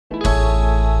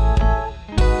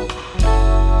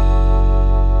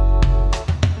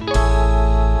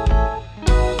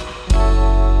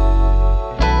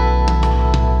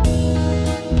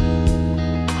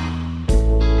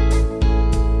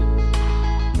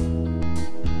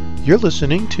You're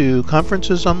listening to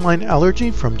Conferences Online Allergy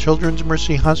from Children's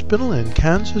Mercy Hospital in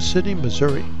Kansas City,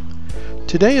 Missouri.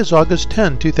 Today is August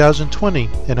 10, 2020,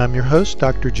 and I'm your host,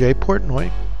 Dr. Jay Portnoy.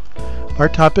 Our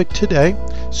topic today,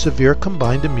 severe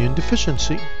combined immune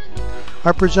deficiency.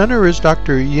 Our presenter is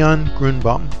Dr. Eyan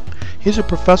Grunebaum. He's a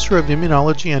professor of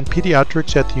immunology and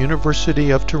pediatrics at the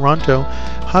University of Toronto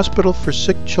Hospital for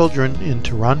Sick Children in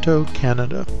Toronto,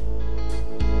 Canada.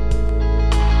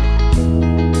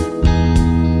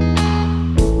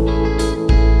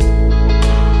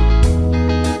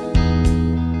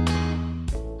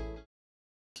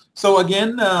 So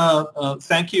again,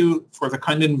 thank you for the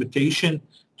kind invitation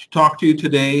to talk to you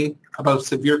today about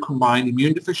severe combined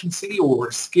immune deficiency,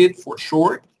 or SCID for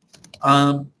short.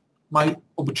 My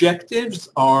objectives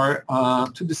are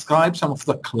to describe some of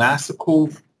the classical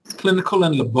clinical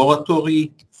and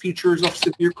laboratory features of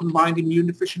severe combined immune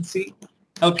deficiency,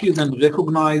 help you then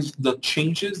recognize the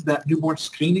changes that newborn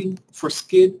screening for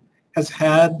SCID has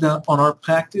had on our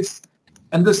practice,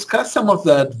 and discuss some of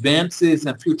the advances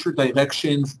and future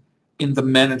directions in the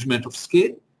management of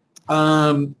SCID.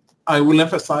 I will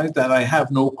emphasize that I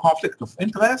have no conflict of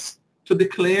interest to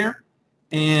declare,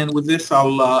 and with this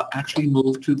I'll actually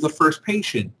move to the first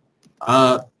patient.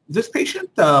 This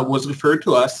patient was referred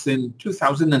to us in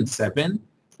 2007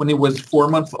 when he was 4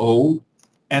 months old,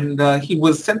 and he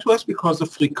was sent to us because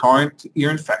of recurrent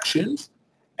ear infections,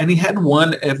 and he had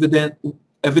one evident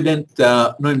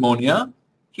pneumonia.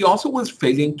 He also was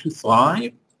failing to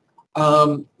thrive.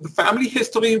 The family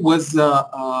history was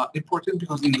important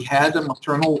because he had a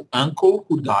maternal uncle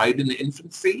who died in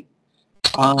infancy.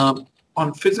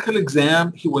 On physical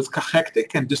exam, he was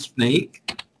cachectic and dyspneic.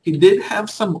 He did have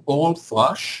some oral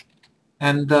thrush,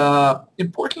 and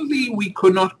importantly, we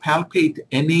could not palpate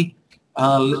any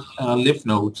lymph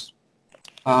nodes.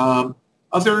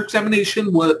 Other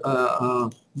examination was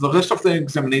the rest of the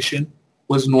examination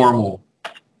was normal.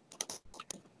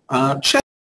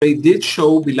 They did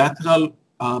show bilateral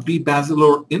B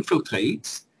basilar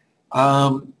infiltrates,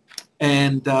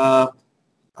 and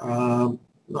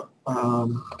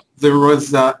there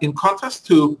was, in contrast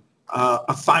to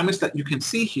a thymus that you can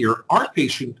see here, our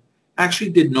patient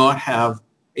actually did not have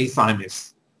a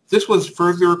thymus. This was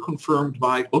further confirmed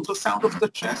by ultrasound of the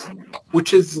chest,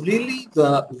 which is really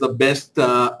the best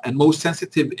and most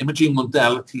sensitive imaging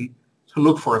modality to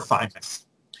look for a thymus.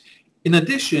 In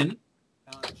addition,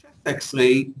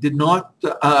 X-ray did not,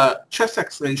 chest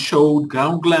X-ray showed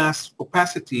ground glass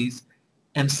opacities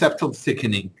and septal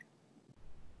thickening.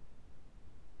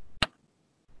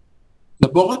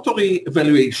 Laboratory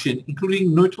evaluation, including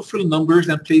neutrophil numbers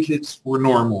and platelets, were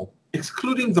normal,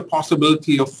 excluding the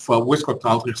possibility of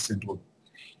Wiskott-Aldrich syndrome.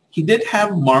 He did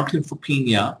have marked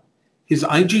lymphopenia. His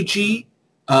IgG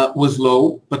was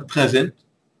low but present,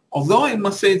 although I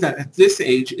must say that at this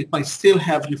age it might still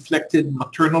have reflected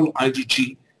maternal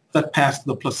IgG that passed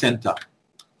the placenta.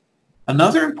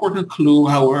 Another important clue,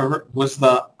 however, was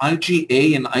the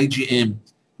IgA and IgM,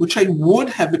 which I would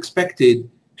have expected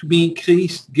to be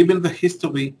increased given the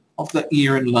history of the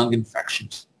ear and lung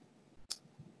infections.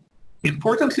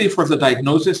 Importantly for the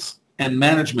diagnosis and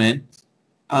management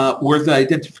were the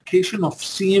identification of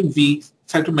CMV,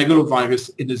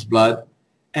 cytomegalovirus, in his blood,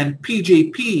 and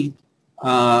PJP,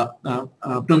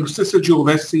 pneumocystis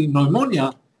jirovecii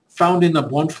pneumonia, found in a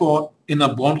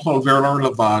bronchoalveolar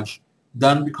lavage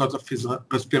done because of his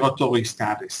respiratory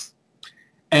status.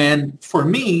 And for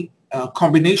me, a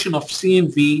combination of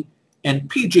CMV and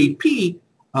PJP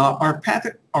are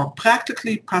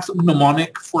practically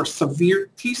pathognomonic for severe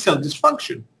T-cell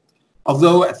dysfunction,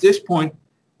 although at this point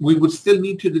we would still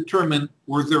need to determine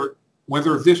whether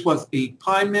this was a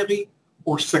primary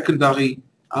or secondary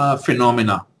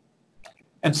phenomena.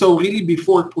 And so really,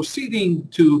 before proceeding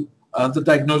to the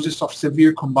diagnosis of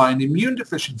severe combined immune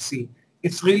deficiency,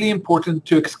 it's really important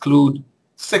to exclude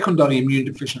secondary immune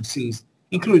deficiencies,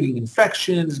 including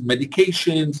infections,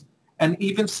 medications, and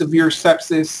even severe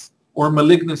sepsis or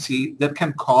malignancy that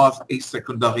can cause a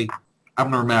secondary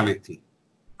abnormality.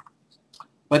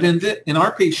 But in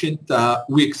our patient,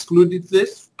 we excluded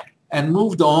this and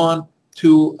moved on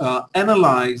to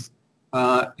analyze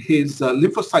his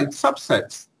lymphocyte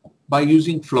subsets by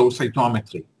using flow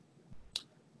cytometry.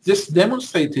 This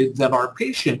demonstrated that our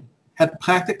patient had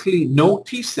practically no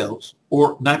T cells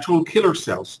or natural killer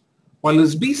cells, while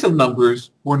his B cell numbers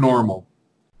were normal.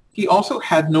 He also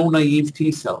had no naive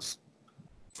T cells.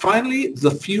 Finally,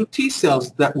 the few T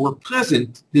cells that were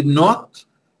present did not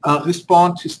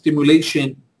respond to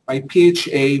stimulation by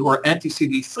PHA or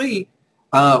anti-CD3,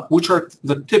 which are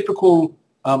the typical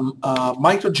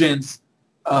mitogens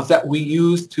that we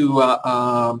use to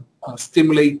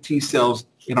stimulate T cells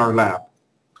in our lab.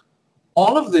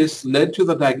 All of this led to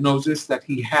the diagnosis that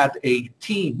he had a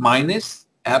T minus,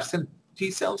 absent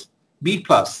T cells, B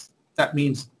plus, that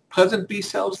means present B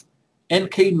cells,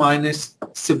 NK minus,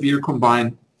 severe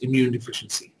combined immune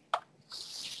deficiency.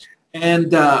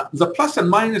 And the plus and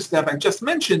minus that I just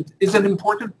mentioned is an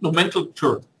important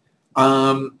nomenclature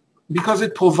because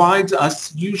it provides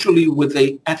us usually with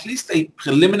at least a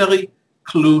preliminary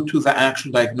clue to the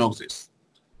actual diagnosis.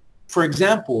 For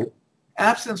example,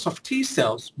 absence of T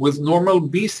cells with normal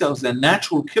B cells and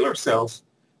natural killer cells,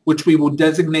 which we would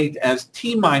designate as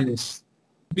T minus,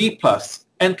 B plus,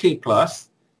 NK plus,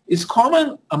 is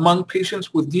common among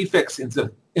patients with defects in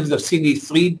the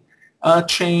CD3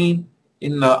 chain,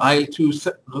 in the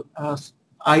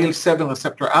IL-7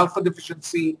 receptor alpha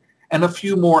deficiency, and a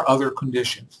few more other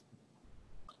conditions.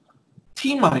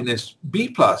 T minus, B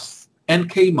plus,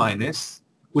 NK minus,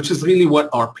 which is really what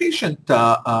our patient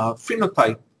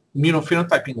phenotype,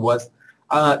 immunophenotyping was,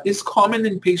 is common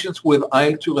in patients with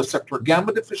IL-2 receptor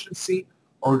gamma deficiency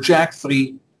or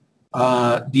JAK3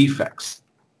 defects.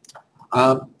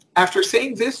 After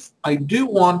saying this, I do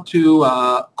want to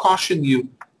caution you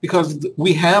because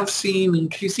we have seen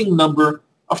increasing number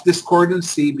of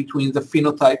discordancy between the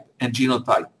phenotype and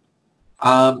genotype.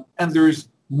 And there's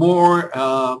more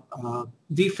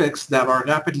defects that are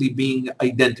rapidly being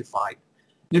identified.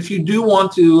 And if you do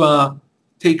want to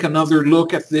take another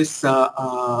look at this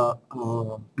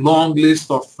long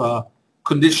list of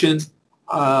conditions,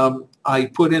 I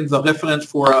put in the reference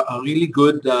for a really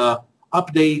good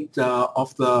update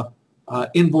of the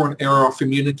inborn error of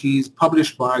immunities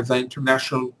published by the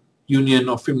International Union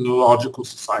of Immunological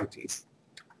Societies.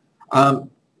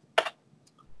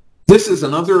 This is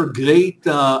another great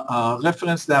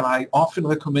reference that I often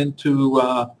recommend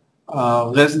to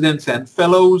residents and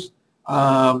fellows,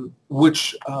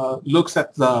 which looks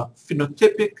at the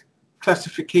phenotypic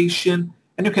classification.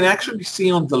 And you can actually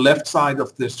see on the left side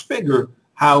of this figure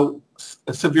how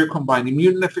a severe combined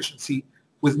immune deficiency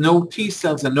with no T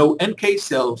cells and no NK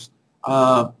cells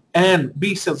and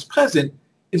B cells present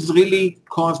is really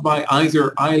caused by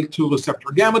either IL-2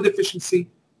 receptor gamma deficiency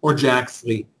or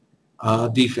JAK3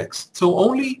 defects. So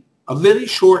only a very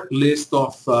short list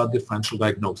of differential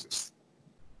diagnosis.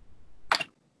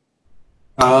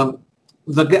 The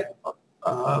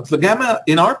gamma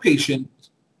in our patient,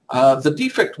 the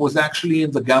defect was actually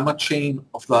in the gamma chain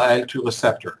of the IL-2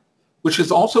 receptor, which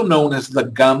is also known as the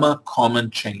gamma common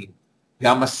chain,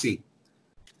 gamma C.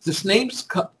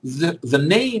 The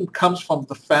name comes from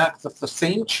the fact that the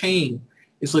same chain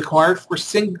is required for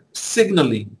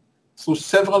signaling through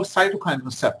several cytokine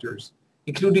receptors,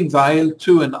 including the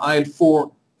IL-2 and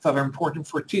IL-4 that are important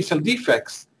for T cell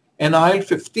defects, and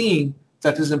IL-15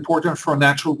 that is important for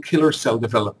natural killer cell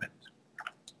development.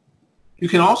 You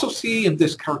can also see in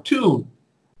this cartoon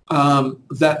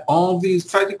that all these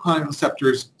cytokine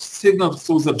receptors signal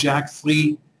through the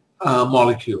JAK3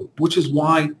 molecule, which is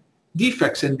why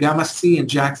defects in gamma C and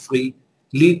JAK3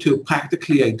 lead to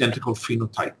practically identical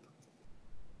phenotype.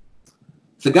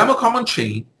 The gamma common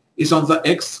chain is on the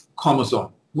X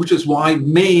chromosome, which is why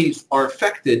males are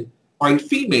affected while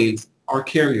females are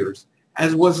carriers,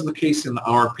 as was the case in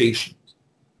our patient.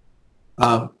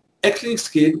 X-linked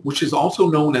SCID, which is also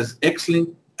known as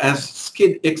X-linked as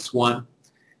SCID X1,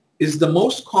 is the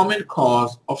most common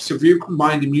cause of severe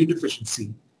combined immune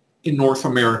deficiency in North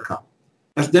America,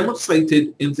 as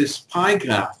demonstrated in this pie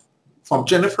graph from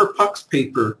Jennifer Puck's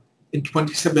paper in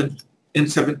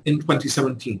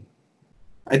 2017.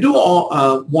 I do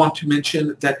want to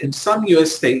mention that in some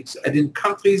U.S. states and in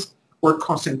countries where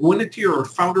consanguinity or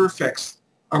founder effects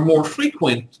are more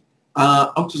frequent,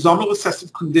 autosomal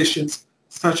recessive conditions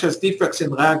such as defects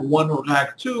in RAG1 or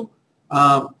RAG2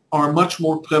 are much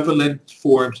more prevalent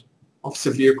forms of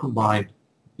severe combined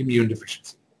immune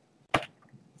deficiency.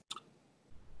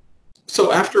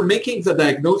 So after making the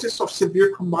diagnosis of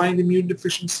severe combined immune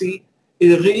deficiency,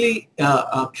 it is really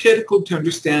critical to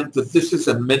understand that this is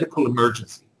a medical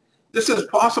emergency. This is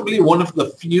possibly one of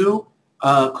the few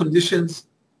conditions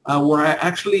where I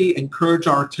actually encourage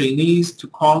our trainees to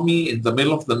call me in the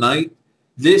middle of the night.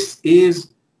 This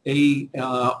is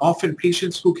often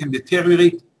patients who can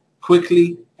deteriorate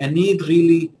quickly and need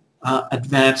really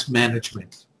advanced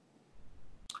management.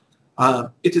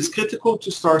 It is critical to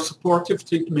start supportive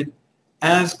treatment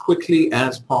as quickly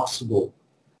as possible.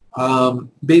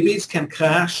 Babies can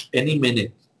crash any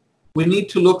minute. We need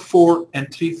to look for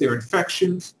and treat their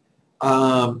infections.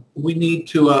 We need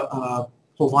to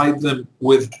provide them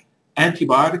with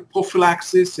antibiotic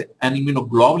prophylaxis and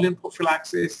immunoglobulin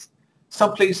prophylaxis.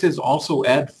 Some places also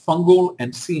add fungal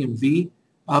and CMV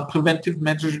preventive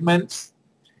measurements.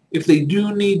 If they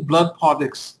do need blood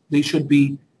products, they should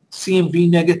be CMV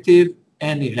negative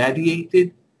and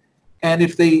irradiated. And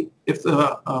if the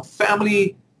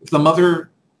mother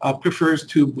prefers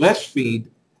to breastfeed,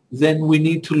 then we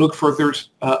need to look for their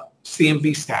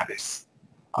CMV status.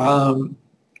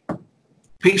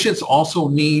 Patients also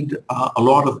need a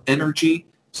lot of energy.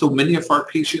 So many of our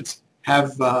patients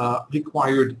have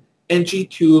required NG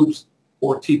tubes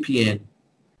or TPN.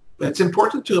 But it's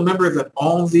important to remember that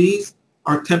all these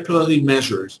are temporary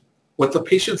measures. What the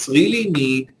patients really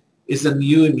need is a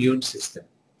new immune system.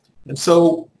 And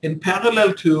so in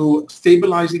parallel to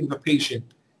stabilizing the patient,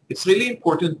 it's really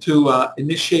important to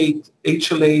initiate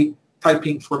HLA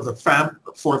typing for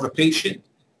the patient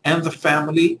and the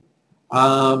family,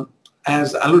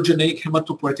 as allogeneic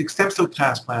hematopoietic stem cell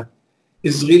transplant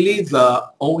is really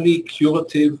the only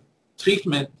curative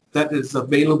treatment that is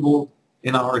available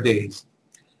in our days.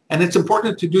 And it's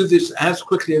important to do this as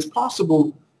quickly as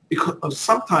possible because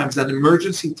sometimes an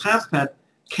emergency transplant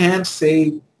can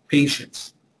save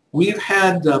patients. We've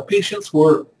had patients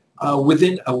where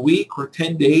within a week or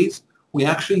 10 days, we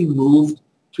actually moved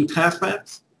to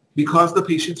transplants because the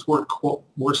patients were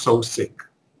so sick.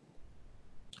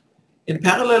 In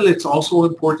parallel, it's also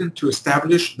important to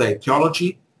establish the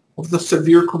etiology of the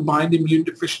severe combined immune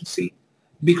deficiency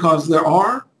because there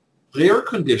are rare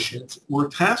conditions where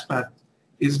transplant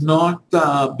is not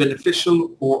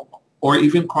beneficial or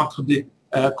even contradicted.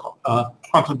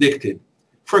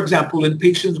 For example, in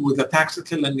patients with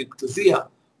ataxia and ectasia,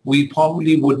 we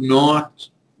probably would not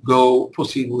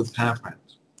proceed with transplant.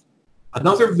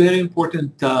 Another very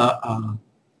important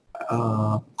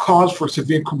cause for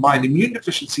severe combined immune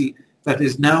deficiency that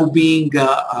is now being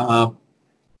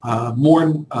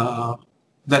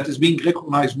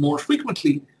recognized more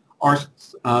frequently are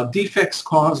defects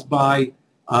caused by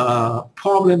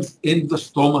problems in the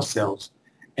stroma cells,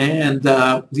 and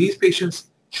these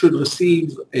patients should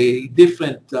receive a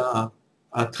different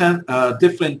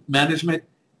management.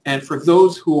 And for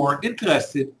those who are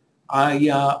interested,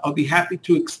 I'll be happy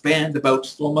to expand about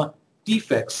stroma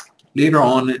defects later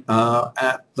on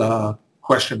at the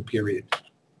question period.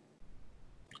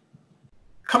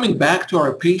 Coming back to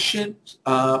our patient,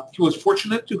 he was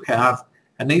fortunate to have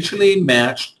an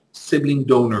HLA-matched sibling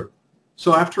donor.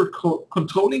 So after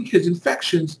controlling his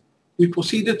infections, we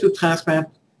proceeded to transplant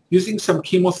using some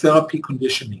chemotherapy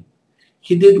conditioning.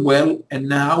 He did well, and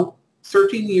now,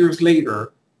 13 years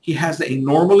later, he has a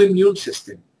normal immune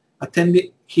system.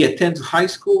 He attends high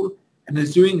school and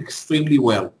is doing extremely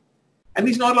well. And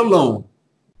he's not alone.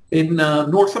 In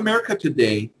North America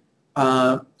today,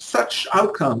 such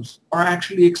outcomes are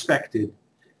actually expected.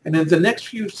 And in the next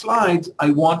few slides, I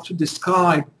want to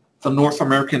describe the North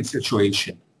American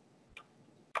situation.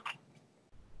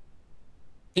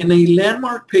 In a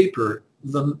landmark paper,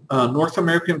 the North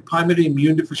American Primary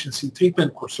Immune Deficiency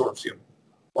Treatment Consortium,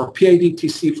 or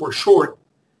PIDTC for short,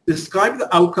 described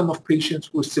the outcome of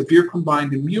patients with severe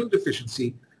combined immune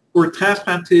deficiency who were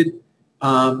transplanted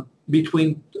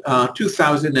between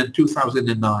 2000 and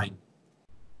 2009.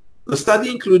 The study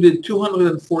included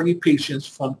 240 patients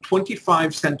from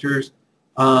 25 centers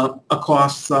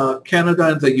across Canada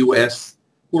and the US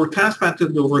who were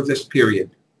transplanted over this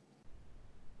period.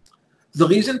 The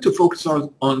reason to focus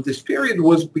on this period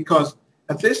was because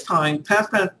at this time,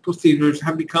 transplant procedures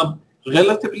have become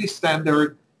relatively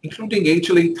standard, including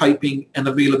HLA typing and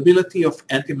availability of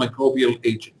antimicrobial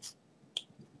agents.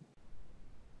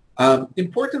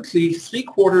 Importantly,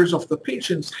 3/4 of the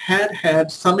patients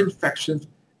had some infections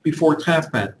before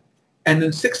transplant, and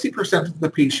in 60% of the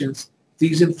patients,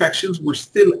 these infections were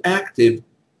still active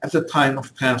at the time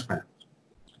of transplant.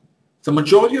 The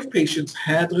majority of patients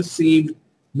had received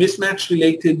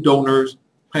mismatch-related donors,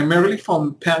 primarily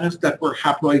from parents that were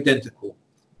haploidentical.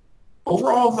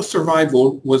 Overall, the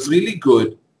survival was really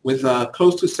good, with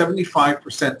close to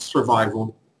 75%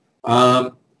 survival,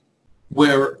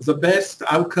 where the best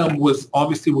outcome was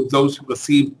obviously with those who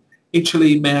received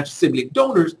HLA-matched sibling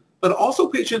donors, but also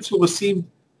patients who received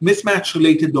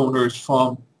mismatch-related donors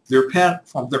from their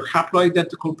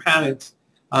haploidentical parents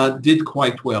did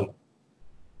quite well.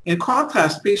 In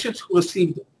contrast, patients who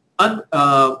received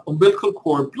umbilical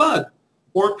cord blood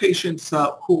or patients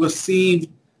who received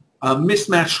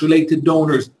mismatch-related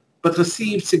donors but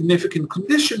received significant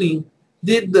conditioning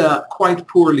did quite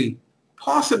poorly,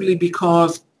 possibly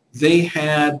because they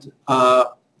had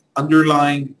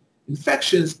underlying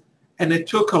infections, and it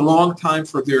took a long time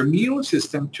for their immune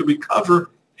system to recover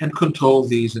and control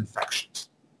these infections.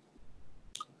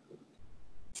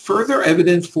 Further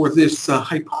evidence for this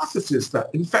hypothesis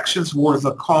that infections were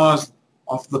the cause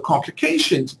of the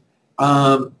complications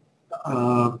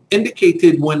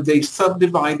indicated when they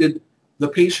subdivided the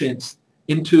patients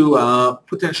into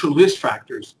potential risk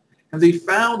factors. And they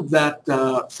found that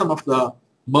some of the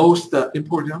most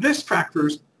important risk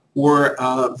factors were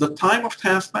the time of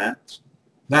transplant,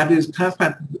 that is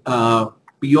transplant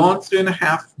beyond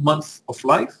 3.5 months of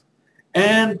life,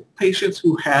 and patients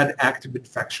who had active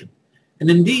infection. And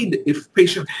indeed, if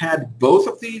patients had both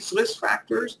of these risk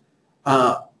factors,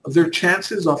 their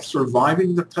chances of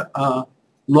surviving the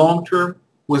long term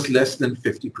was less than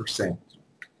 50%.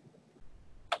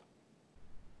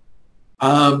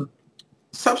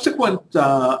 Subsequent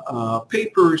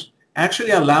papers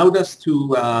actually allowed us to,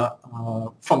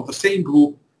 from the same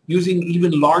group, using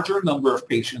even larger number of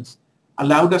patients,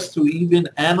 allowed us to even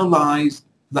analyze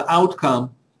the outcome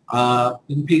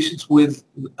in patients with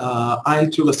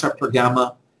IL-2 receptor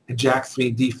gamma and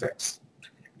JAK3 defects.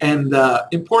 And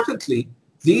importantly,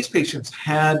 these patients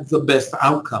had the best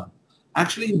outcome.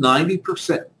 Actually,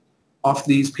 90% of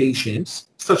these patients,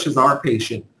 such as our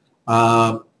patient,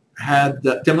 had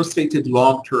demonstrated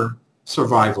long-term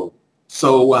survival.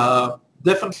 So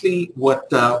definitely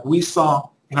what we saw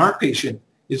in our patient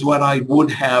is what I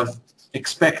would have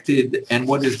expected and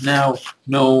what is now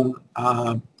known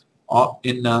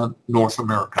in North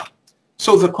America.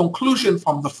 So the conclusion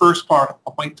from the first part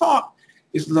of my talk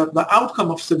is that the outcome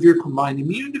of severe combined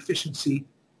immune deficiency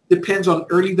depends on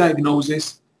early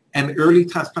diagnosis and early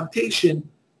transplantation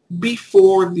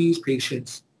before these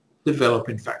patients develop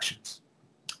infections.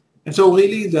 And so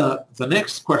really the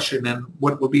next question, and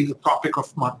what will be the topic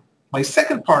of my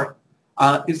second part,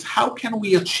 is how can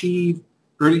we achieve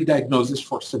early diagnosis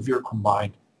for severe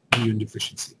combined immune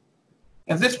deficiency?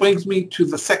 And this brings me to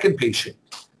the second patient.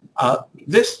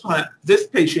 This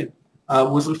patient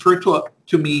was referred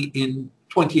to me in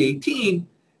 2018,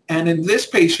 and in this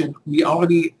patient, we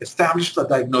already established the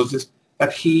diagnosis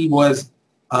that he was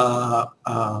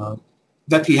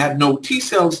that he had no T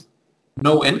cells,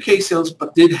 no NK cells,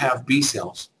 but did have B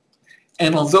cells.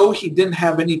 And although he didn't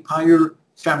have any prior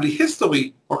family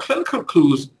history or clinical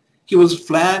clues, he was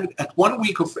flagged at 1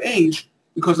 week of age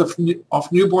because of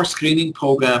newborn screening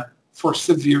program for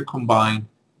severe combined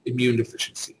immune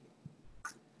deficiency.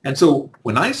 And so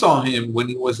when I saw him when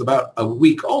he was about a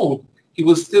week old, he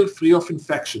was still free of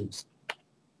infections.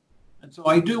 And so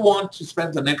I do want to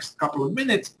spend the next couple of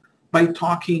minutes by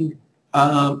talking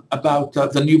about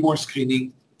the newborn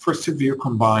screening for severe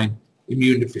combined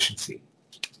immune deficiency.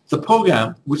 The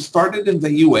program, which started in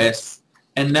the US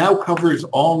and now covers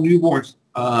all newborns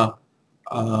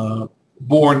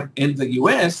born in the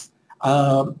US,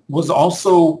 was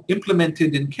also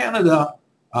implemented in Canada,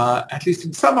 at least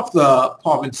in some of the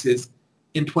provinces,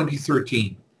 in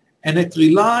 2013. And it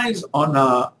relies on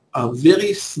a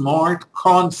very smart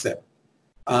concept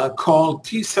called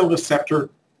T cell receptor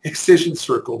excision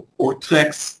circle, or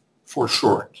TREX for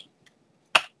short.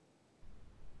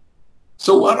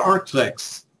 So what are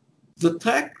TREX? The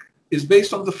TREX is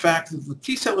based on the fact that the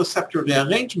T cell receptor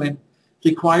rearrangement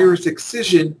requires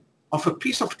excision of a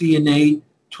piece of DNA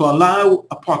to allow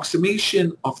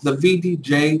approximation of the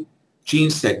VDJ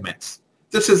gene segments.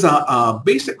 This is a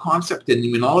basic concept in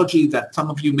immunology that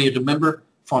some of you may remember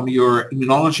from your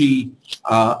immunology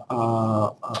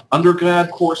undergrad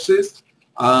courses.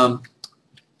 And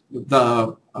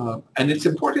it's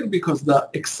important because the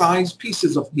excised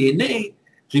pieces of DNA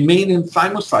remain in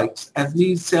thymocytes as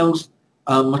these cells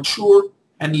mature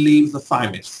and leave the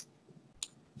thymus.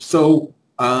 So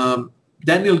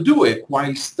Daniel Duick,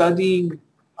 while studying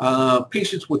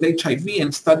patients with HIV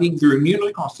and studying their immune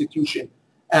reconstitution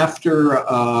after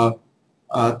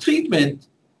treatment,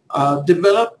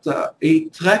 developed a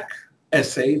TREC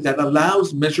assay that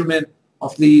allows measurement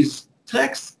of these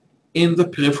TRECs in the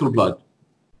peripheral blood.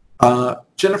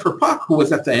 Jennifer Puck, who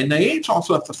was at the NIH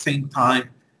also at the same time,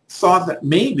 thought that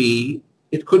maybe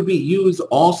it could be used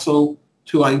also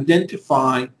to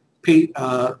identify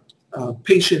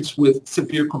patients with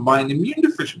severe combined immune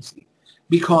deficiency,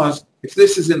 because if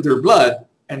this is in their blood,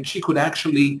 and she could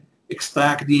actually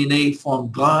extract DNA from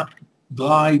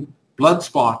dry blood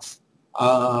spots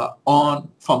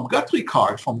from Guthrie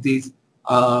cards, from these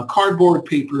cardboard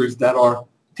papers that are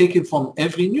taken from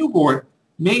every newborn,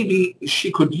 maybe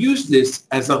she could use this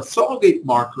as a surrogate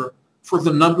marker for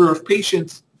the number of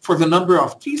patients, for the number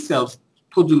of T cells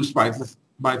produced by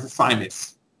the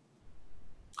thymus.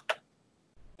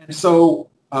 And so,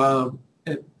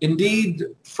 indeed,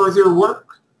 further work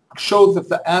showed that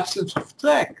the absence of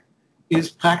TREC is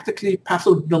practically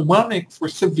pathognomonic for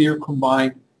severe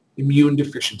combined immune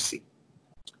deficiency.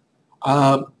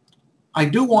 I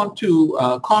do want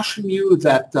to caution you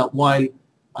that while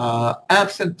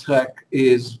absent TREC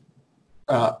is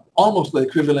almost the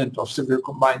equivalent of severe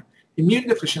combined immune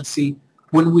deficiency,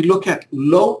 When we look at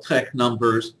low TREC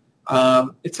numbers,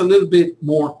 it's a little bit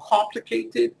more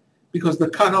complicated because the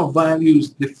cutoff values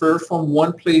differ from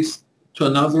one place to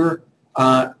another,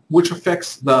 which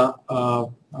affects the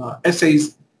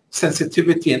assay's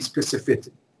sensitivity and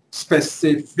specificity.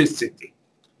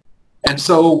 And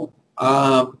so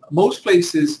most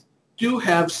places do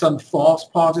have some false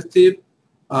positive,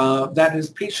 that is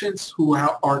patients who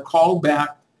are called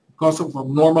back because of a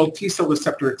normal T-cell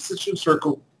receptor excision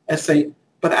circle assay,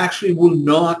 but actually will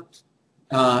not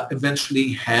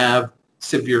eventually have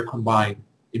severe combined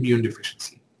immune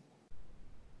deficiency.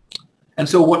 And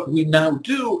so what we now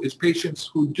do is patients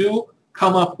who do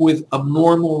come up with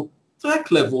abnormal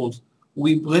TREC levels,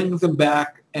 we bring them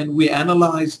back and we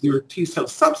analyze their T-cell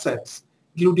subsets,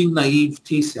 including naive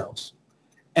T-cells.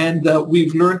 And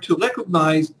we've learned to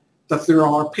recognize that there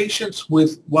are patients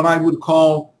with what I would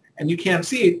call, and you can't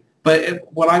see it, but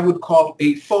what I would call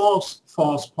a false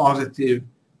positive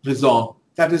result.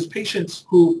 That is patients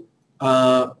who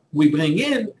we bring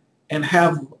in and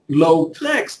have low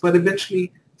TRECs, but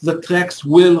eventually the TRECs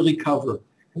will recover.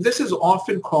 And this is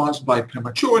often caused by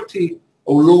prematurity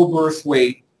or low birth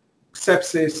weight,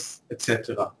 sepsis,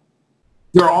 etc.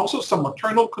 There are also some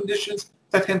maternal conditions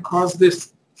that can cause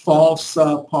this false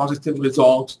positive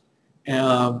results,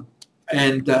 and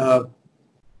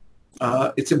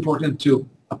it's important to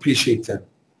appreciate them.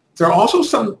 There are also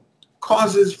some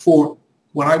causes for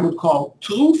what I would call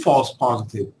true false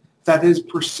positive, that is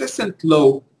persistent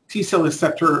low T-cell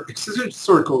receptor excision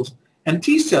circles and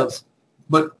T-cells,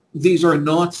 but these are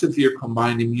not severe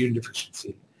combined immune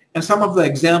deficiency. And some of the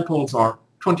examples are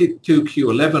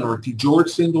 22q11 or DiGeorge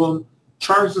syndrome,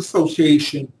 Charles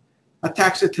association,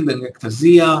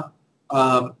 ataxia-telangiectasia,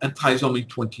 and trisomy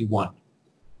 21.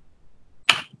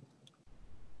 You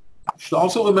should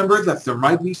also remember that there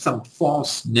might be some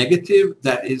false negative,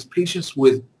 that is patients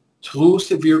with true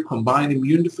severe combined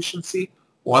immune deficiency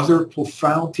or other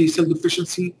profound T-cell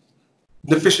deficiencies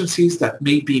that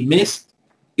may be missed.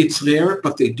 It's rare,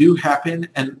 but they do happen,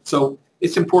 and so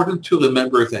it's important to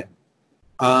remember them.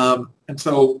 And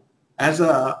so as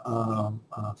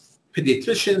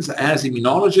pediatricians, as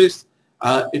immunologists,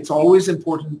 it's always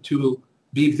important to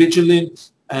be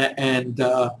vigilant and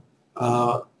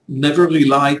never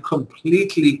rely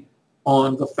completely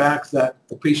on the fact that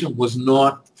the patient was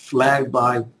not flagged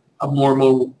by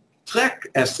abnormal TREC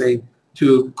assay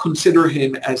to consider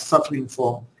him as suffering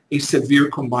from a severe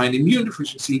combined immune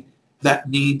deficiency that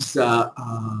needs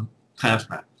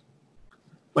transplant.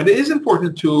 But it is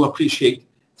important to appreciate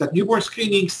that newborn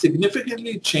screening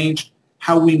significantly changed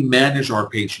how we manage our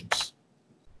patients.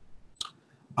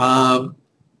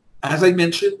 As I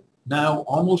mentioned, now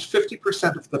almost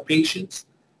 50% of the patients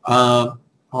that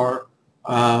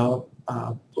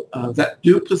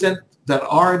do present, that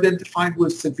are identified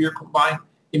with severe combined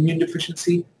immune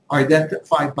deficiency, are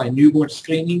identified by newborn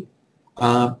screening.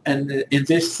 And in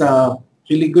this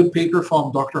really good paper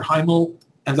from Dr. Heimel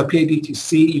and the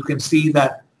PADTC, you can see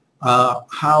that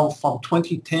how from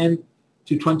 2010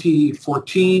 to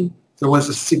 2014, there was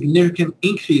a significant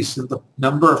increase in the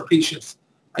number of patients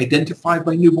identified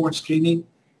by newborn screening.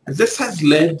 And this has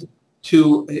led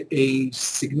to a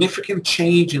significant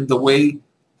change in the way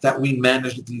that we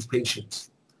manage these patients.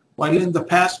 While in the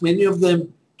past, many of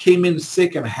them came in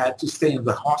sick and had to stay in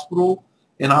the hospital,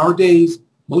 in our days,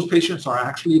 most patients are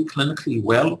actually clinically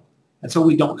well, and so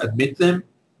we don't admit them.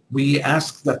 We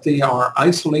ask that they are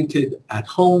isolated at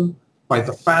home by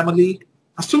the family,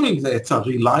 assuming that it's a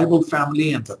reliable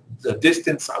family and the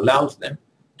distance allows them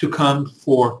to come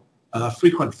for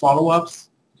frequent follow-ups.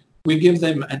 We give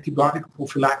them antibiotic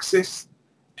prophylaxis,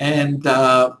 and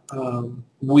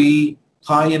we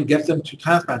try and get them to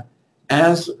transplant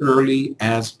as early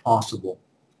as possible.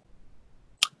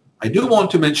 I do want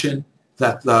to mention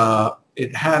that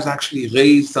it has actually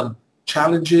raised some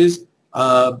challenges.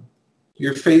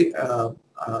 You're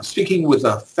speaking with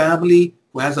a family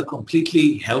who has a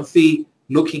completely healthy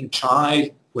looking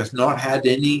child who has not had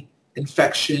any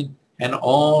infection, and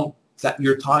all that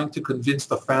you're trying to convince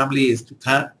the family is to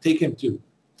take him to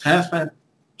transplant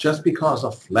just because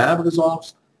of lab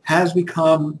results has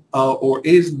become or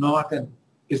is not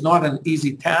an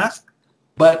easy task,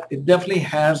 but it definitely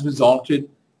has resulted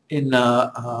in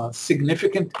a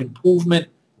significant improvement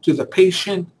to the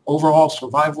patient overall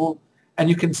survival. And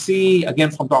you can see,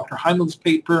 again, from Dr. Heimel's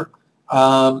paper,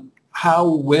 how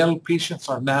well patients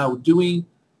are now doing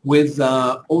with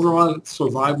overall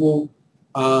survival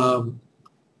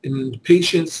in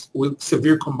patients with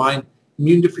severe combined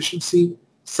immune deficiency,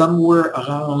 somewhere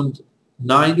around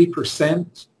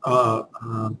 90%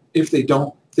 if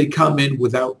they come in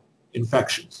without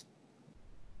infections.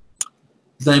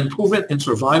 The improvement in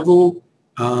survival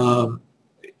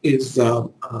is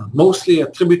mostly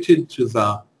attributed to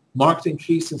the marked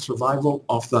increase in survival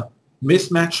of the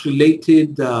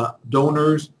mismatch-related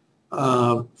donors,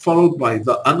 followed by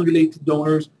the unrelated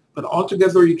donors. But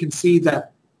altogether, you can see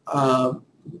that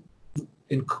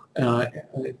in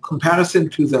comparison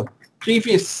to the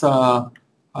previous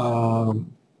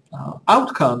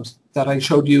outcomes that I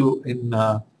showed you in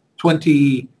the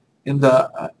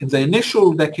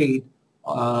initial decade,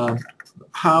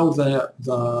 how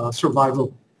the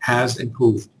survival has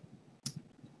improved.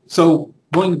 So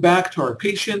going back to our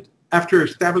patient, after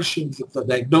establishing the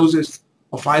diagnosis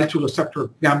of IL-2 receptor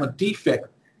gamma defect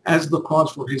as the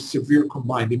cause for his severe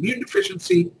combined immune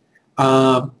deficiency,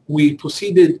 we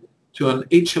proceeded to an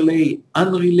HLA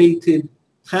unrelated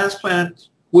transplant,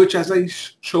 which, as I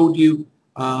showed you,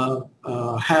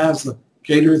 has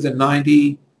greater than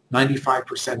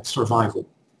 95% survival.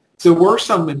 There were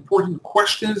some important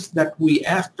questions that we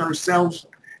asked ourselves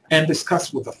and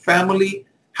discussed with the family,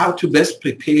 how to best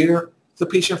prepare the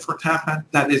patient for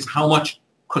transplant, that is, how much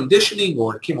conditioning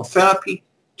or chemotherapy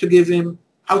to give him,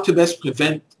 how to best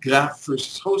prevent graft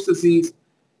versus host disease,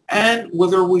 and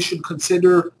whether we should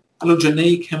consider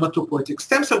allogeneic hematopoietic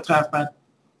stem cell transplant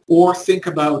or think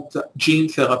about gene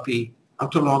therapy,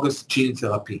 autologous gene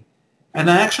therapy. And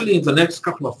actually, in the next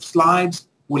couple of slides,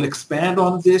 we'll expand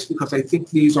on this because I think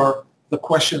these are the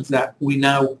questions that we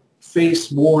now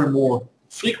face more and more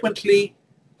frequently.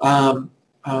 And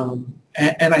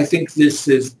I think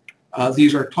these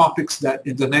are topics that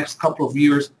in the next couple of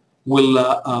years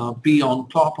will be on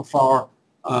top of our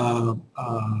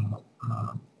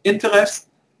interest.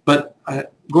 But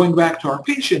going back to our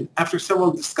patient, after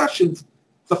several discussions,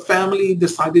 the family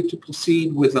decided to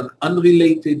proceed with an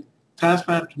unrelated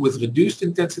transplant with reduced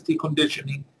intensity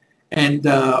conditioning and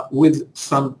with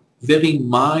some very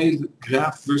mild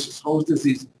graft versus host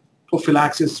disease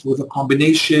prophylaxis with a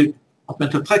combination of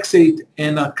methotrexate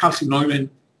and a calcineurin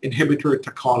inhibitor,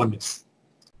 tacrolimus.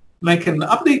 And I can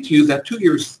update you that 2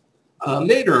 years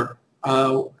later,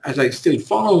 as I still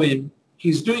follow him,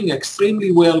 he's doing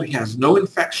extremely well. He has no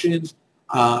infections.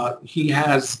 He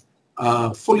has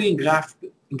fully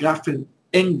engrafted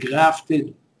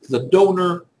the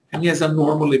donor, and he has a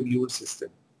normal immune system.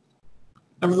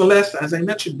 Nevertheless, as I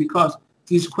mentioned, because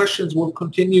these questions will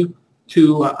continue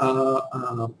to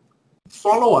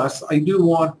follow us, I do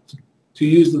want to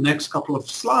use the next couple of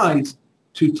slides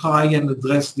to try and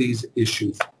address these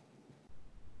issues.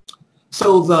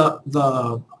 So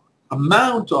the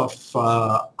amount of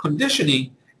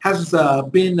conditioning has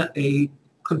been a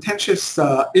contentious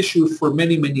issue for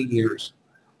many, many years.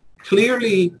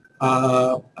 Clearly,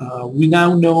 we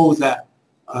now know that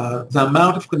the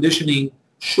amount of conditioning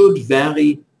should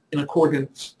vary in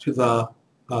accordance to the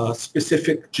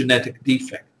specific genetic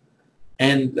defect.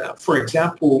 And for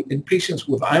example, in patients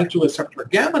with IL-2 receptor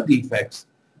gamma defects,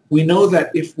 we know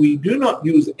that if we do not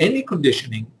use any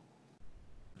conditioning,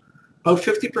 about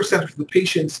 50% of the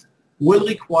patients will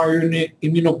require an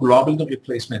immunoglobulin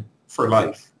replacement for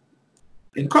life.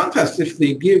 In contrast, if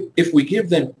we give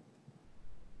them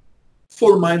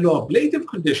full myeloablative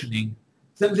conditioning,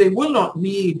 then they will not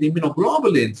need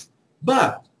immunoglobulins,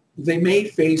 but they may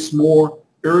face more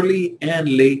early and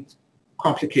late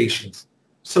complications.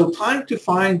 So trying to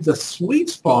find the sweet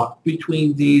spot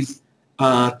between these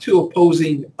two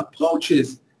opposing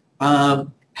approaches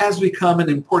has become an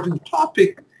important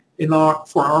topic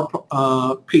for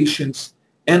our patients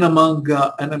and among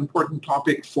an important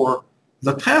topic for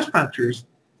the transplanters.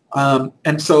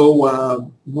 And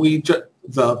so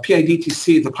the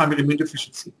PIDTC, the Primary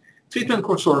Immunodeficiency Treatment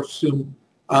Consortium,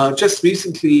 just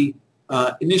recently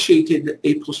initiated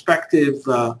a prospective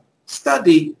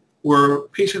study where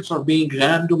patients are being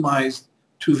randomized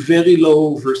to very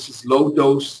low versus low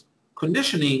dose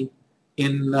conditioning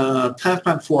in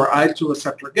transplant for IL-2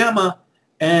 receptor gamma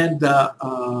and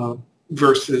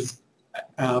versus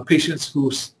patients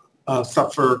who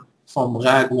suffer from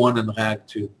RAG1 and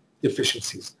RAG2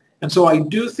 deficiencies. And so I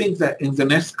do think that in the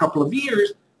next couple of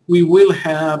years, we will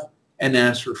have an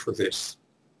answer for this.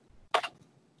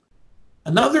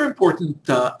 Another important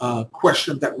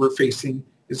question that we're facing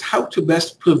is how to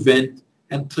best prevent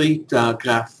and treat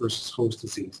graft versus host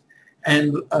disease.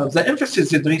 And the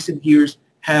emphasis in recent years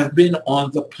have been on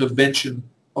the prevention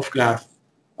of graft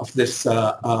of this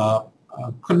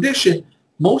condition,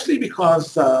 mostly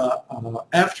because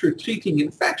after treating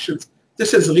infections,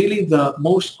 this is really the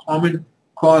most common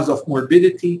cause of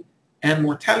morbidity and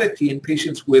mortality in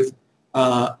patients with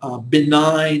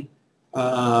benign,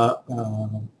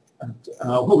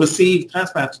 who receive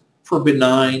transplants for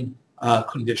benign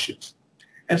conditions.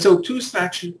 And so two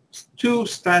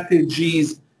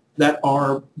strategies that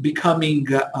are becoming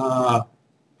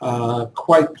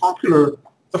quite popular.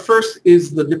 The first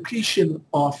is the depletion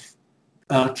of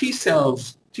T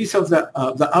cells that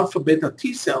the alpha beta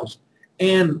T cells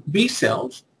and B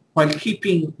cells, while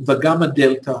keeping the gamma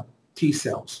delta T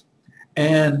cells.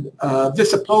 And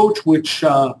this approach, which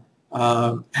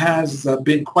has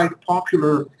been quite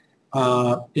popular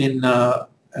in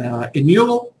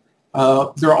Europe,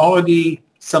 there are already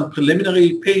some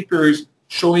preliminary papers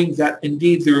showing that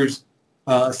indeed there's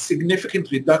a significant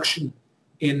reduction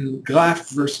in graft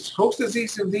versus host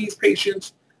disease in these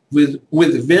patients with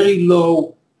very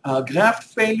low graft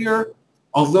failure,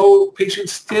 although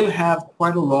patients still have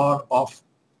quite a lot of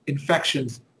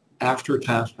infections after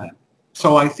transplant.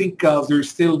 So I think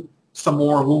there's still some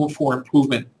more room for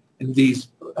improvement in these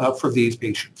for these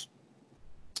patients.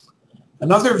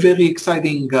 Another very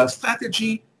exciting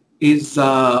strategy is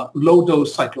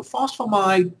low-dose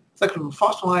cyclophosphamide,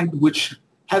 which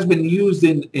has been used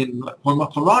in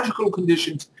rheumatological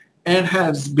conditions and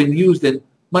has been used in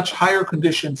much higher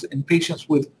conditions in patients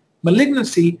with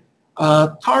malignancy,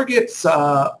 targets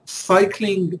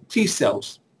cycling T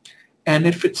cells. And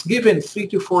if it's given 3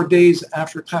 to 4 days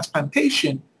after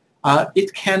transplantation,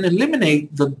 it can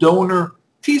eliminate the donor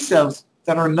T cells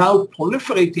that are now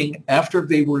proliferating after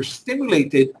they were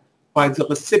stimulated by the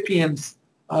recipient's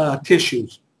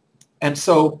tissues. And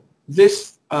so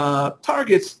this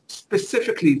targets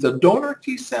specifically the donor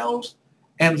T cells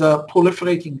and the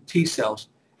proliferating T cells.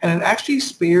 And it actually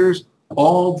spares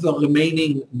all the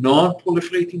remaining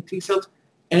non-proliferating T cells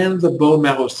and the bone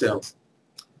marrow cells.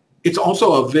 It's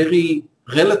also a very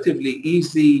relatively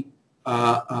easy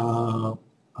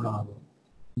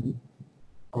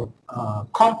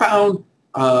compound.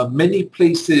 Many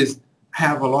places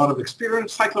have a lot of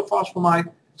experience with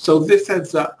cyclophosphamide. So this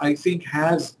has, I think,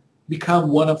 has become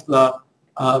one of the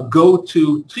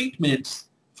go-to treatments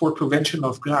for prevention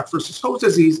of graft versus host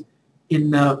disease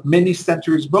in many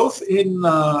centers, both in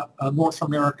North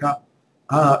America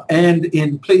and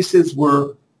in places where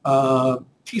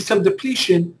T-cell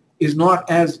depletion is not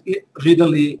as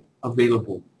readily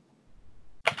available.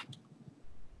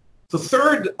 The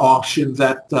third option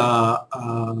that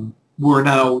we're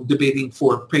now debating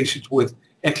for patients with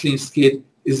X-linked SCID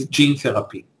is gene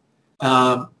therapy.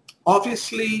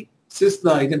 Obviously, since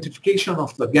the identification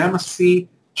of the gamma-C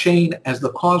chain as the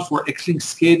cause for X-linked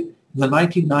SCID in the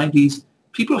 1990s,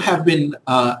 people have been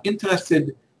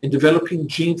interested in developing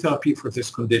gene therapy for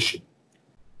this condition.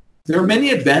 There are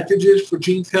many advantages for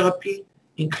gene therapy,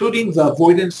 including the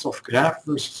avoidance of graft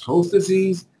versus host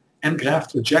disease and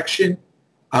graft rejection,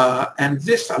 and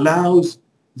this allows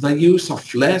the use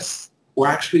of less or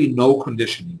actually no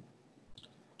conditioning.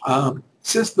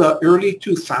 Since the early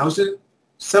 2000s,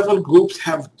 several groups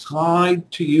have tried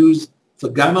to use the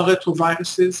gamma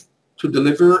retroviruses to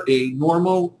deliver a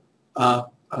normal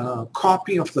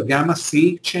copy of the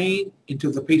gamma-C chain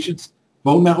into the patient's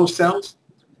bone marrow cells.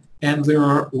 And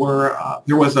there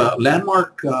was a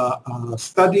landmark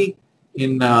study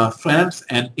in France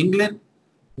and England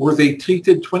where they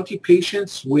treated 20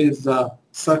 patients with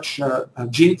such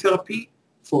gene therapy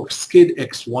for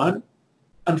SCID-X1.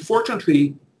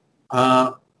 Unfortunately,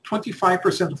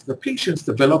 25% of the patients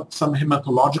developed some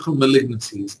hematological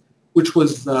malignancies, which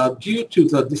was due to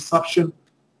the disruption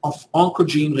of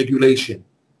oncogene regulation.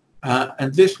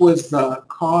 And this was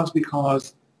caused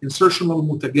because insertional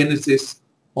mutagenesis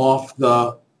of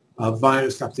the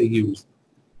virus that they used.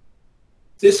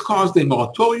 This caused a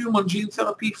moratorium on gene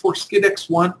therapy for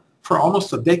SCID-X1 for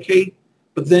almost a decade,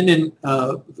 but then in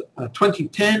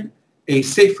 2010, a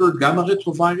safer gamma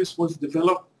retrovirus was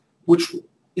developed, which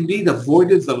indeed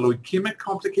avoided the leukemic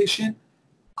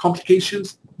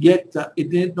complications, yet it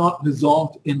did not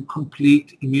result in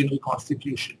complete immune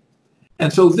reconstitution.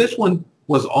 And so this one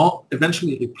was all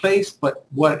eventually replaced, but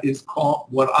what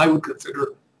I would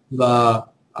consider the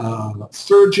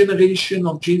third generation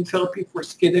of gene therapy for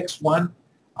SCID-X1,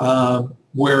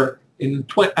 where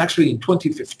actually in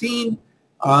 2015,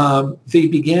 they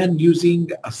began using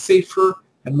a safer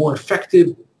and more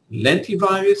effective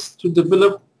lentivirus to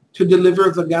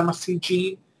deliver the gamma-C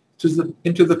gene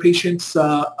into the patient's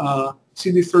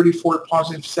CD34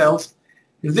 positive cells.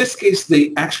 In this case,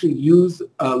 they actually used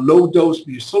low-dose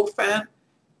busulfan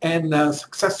and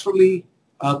successfully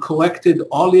collected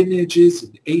all lineages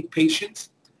in 8 patients.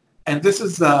 And this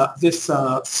is this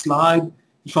slide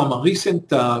from a recent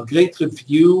great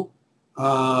review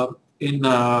in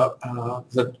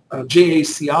the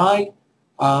JACI,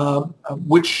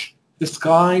 which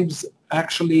describes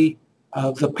actually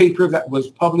the paper that was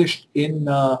published in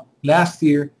last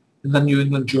year in the New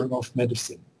England Journal of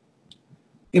Medicine.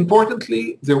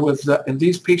 Importantly, there was in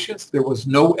these patients, there was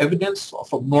no evidence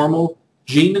of abnormal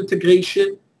gene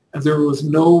integration, and there was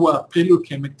no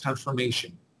pre-leukemic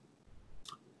transformation.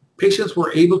 Patients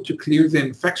were able to clear the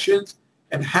infections,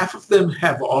 and half of them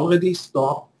have already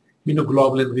stopped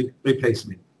immunoglobulin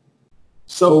replacement.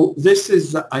 So this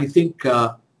is, I think,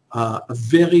 a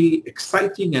very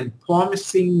exciting and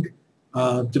promising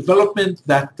development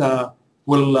that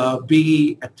will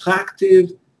be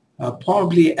attractive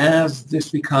probably as this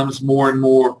becomes more and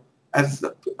more, as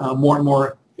more and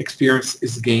more experience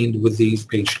is gained with these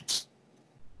patients.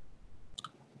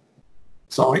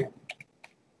 Sorry.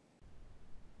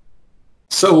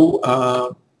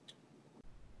 So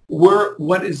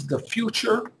what is the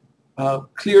future?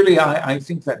 Clearly, I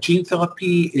think that gene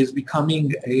therapy is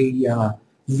becoming a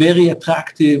very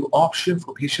attractive option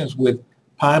for patients with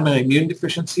primary immune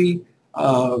deficiency,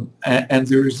 and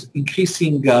there's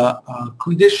increasing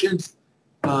conditions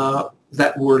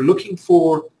that we're looking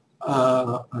for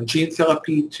gene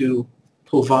therapy to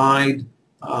provide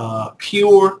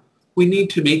cure. We need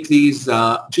to make these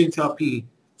gene therapy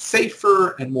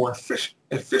safer and more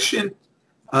efficient.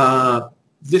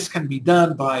 This can be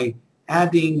done by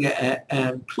adding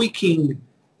and tweaking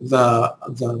the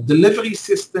delivery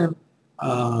system,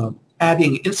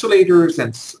 adding insulators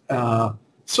and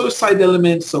suicide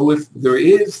elements. So if there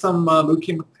is some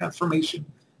leukemic transformation,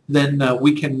 then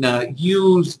we can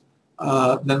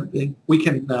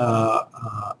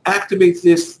activate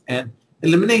this and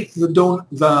eliminate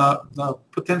the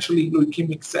potentially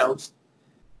leukemic cells.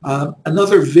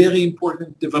 Another very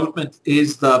important development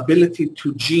is the ability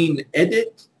to gene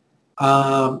edit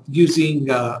using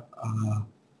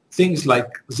things like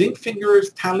zinc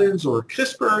fingers, talons, or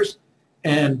CRISPRs.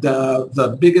 And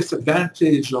the biggest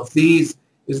advantage of these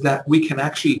is that we can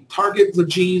actually target the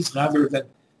genes rather than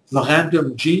the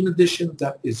random gene addition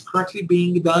that is currently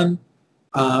being done.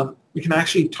 We can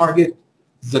actually target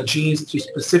the genes to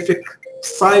specific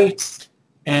sites,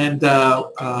 and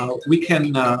we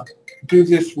can do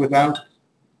this without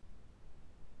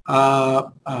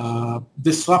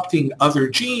disrupting other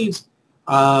genes.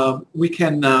 We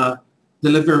can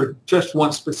deliver just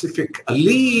one specific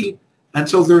allele, and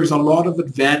so there's a lot of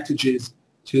advantages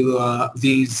to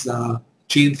these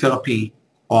gene therapy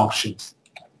options.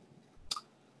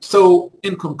 So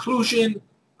in conclusion,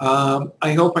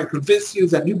 I hope I convinced you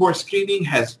that newborn screening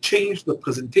has changed the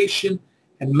presentation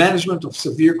and management of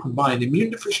severe combined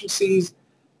immune deficiencies.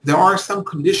 There are some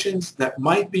conditions that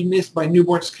might be missed by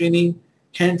newborn screening.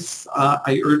 Hence,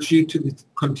 I urge you to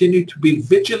continue to be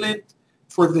vigilant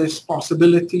for this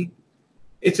possibility.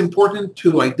 It's important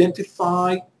to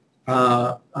identify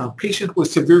a patient with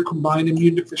severe combined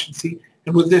immune deficiency,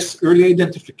 and with this early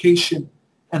identification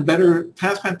and better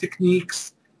transplant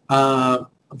techniques,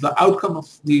 the outcome of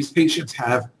these patients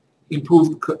have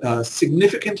improved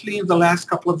significantly in the last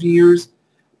couple of years.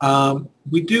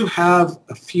 We do have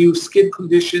a few SCID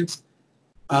conditions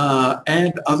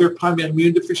and other primary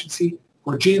immune deficiency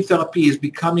where gene therapy is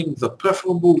becoming the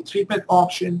preferable treatment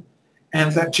option,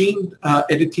 and that gene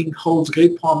editing holds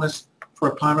great promise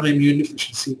for primary immune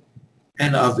deficiency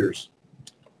and others.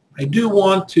 I do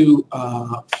want to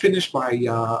finish by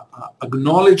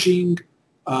acknowledging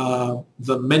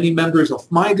the many members of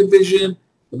my division,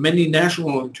 the many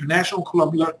national and international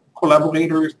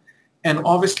collaborators, and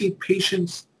obviously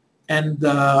patients and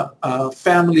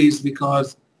families,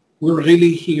 because we're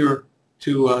really here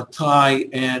to try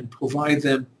and provide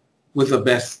them with the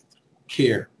best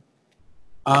care.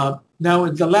 Now,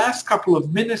 in the last couple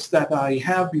of minutes that I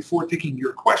have before taking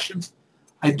your questions,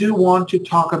 I do want to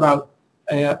talk about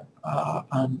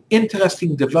an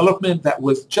interesting development that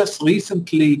was just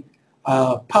recently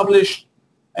published,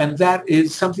 and that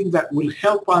is something that will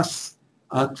help us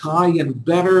try and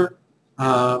better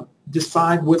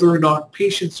decide whether or not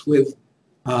patients with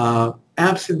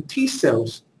absent T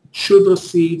cells should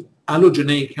receive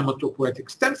allogeneic hematopoietic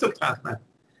stem cell transplant,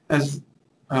 as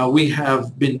we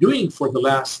have been doing for the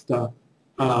last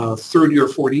 30 or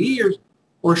 40 years,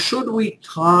 or should we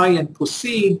try and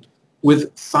proceed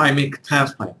with thymic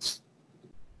transplants?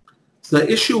 The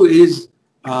issue is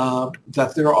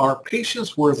that there are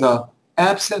patients where the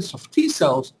absence of T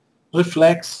cells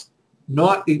reflects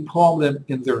not a problem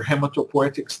in their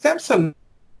hematopoietic stem cell.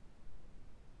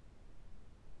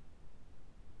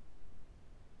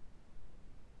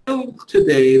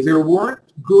 Today, there weren't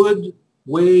good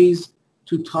ways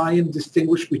to try and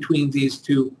distinguish between these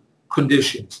two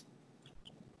conditions.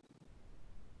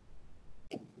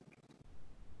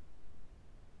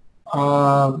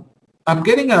 I'm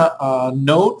getting a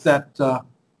note that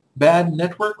bad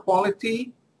network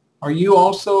quality. Are you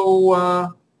also,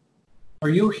 are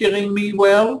you hearing me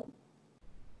well?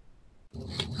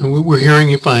 We're hearing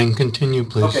you fine. Continue,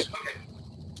 please. Okay.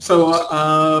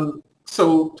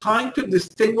 So trying to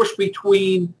distinguish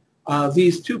between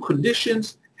these two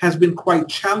conditions has been quite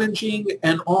challenging,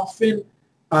 and often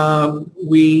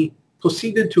we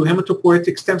proceeded to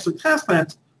hematopoietic stem cell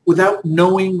transplants without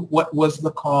knowing what was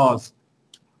the cause.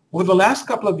 Over the last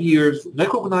couple of years,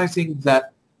 recognizing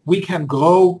that we can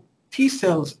grow T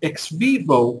cells ex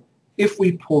vivo if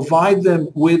we provide them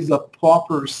with the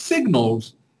proper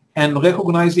signals, and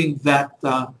recognizing that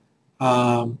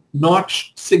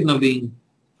notch signaling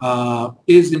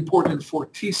is important for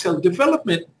T cell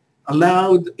development,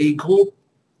 allowed a group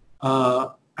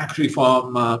actually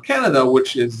from Canada,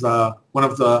 which is one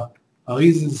of the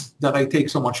reasons that I take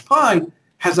so much pride,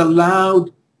 has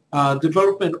allowed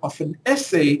development of an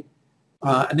assay,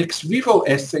 an ex vivo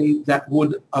assay that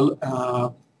would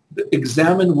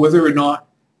examine whether or not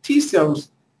T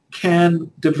cells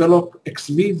can develop ex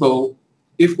vivo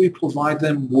if we provide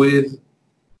them with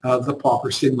the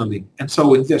proper signaling. And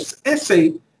so in this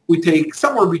assay, we take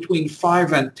somewhere between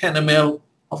 5 and 10 ml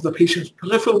of the patient's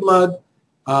peripheral blood,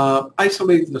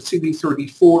 isolate the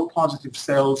CD34 positive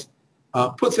cells,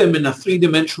 put them in a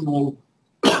three-dimensional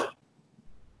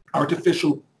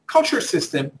artificial culture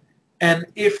system, and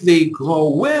if they grow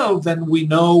well, then we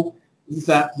know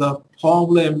that the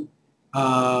problem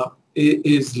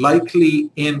is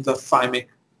likely in the thymic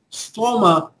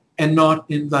stroma and not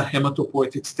in the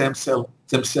hematopoietic stem cell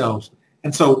themselves.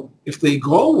 And so if they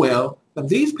grow well, then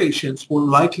these patients will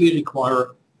likely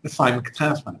require a thymic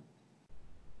transplant.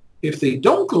 If they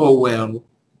don't grow well,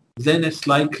 then it's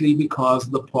likely because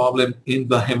the problem in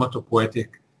the hematopoietic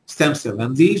stem cell.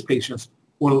 And these patients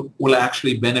will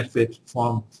actually benefit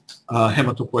from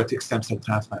hematopoietic stem cell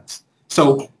transplants.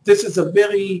 So this is a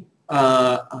very,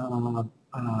 I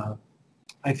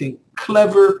think,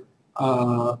 clever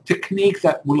technique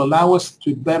that will allow us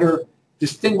to better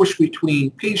distinguish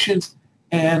between patients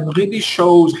and really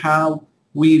shows how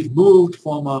we've moved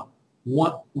from a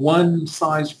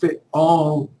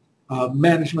one-size-fits-all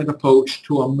management approach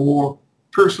to a more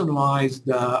personalized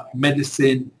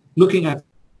medicine, looking at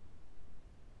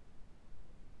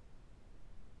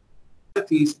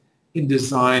in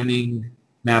designing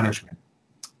management.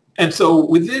 And so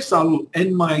with this, I'll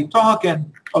end my talk,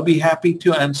 and I'll be happy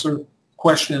to answer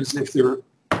questions if there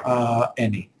are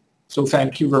any. So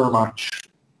thank you very much.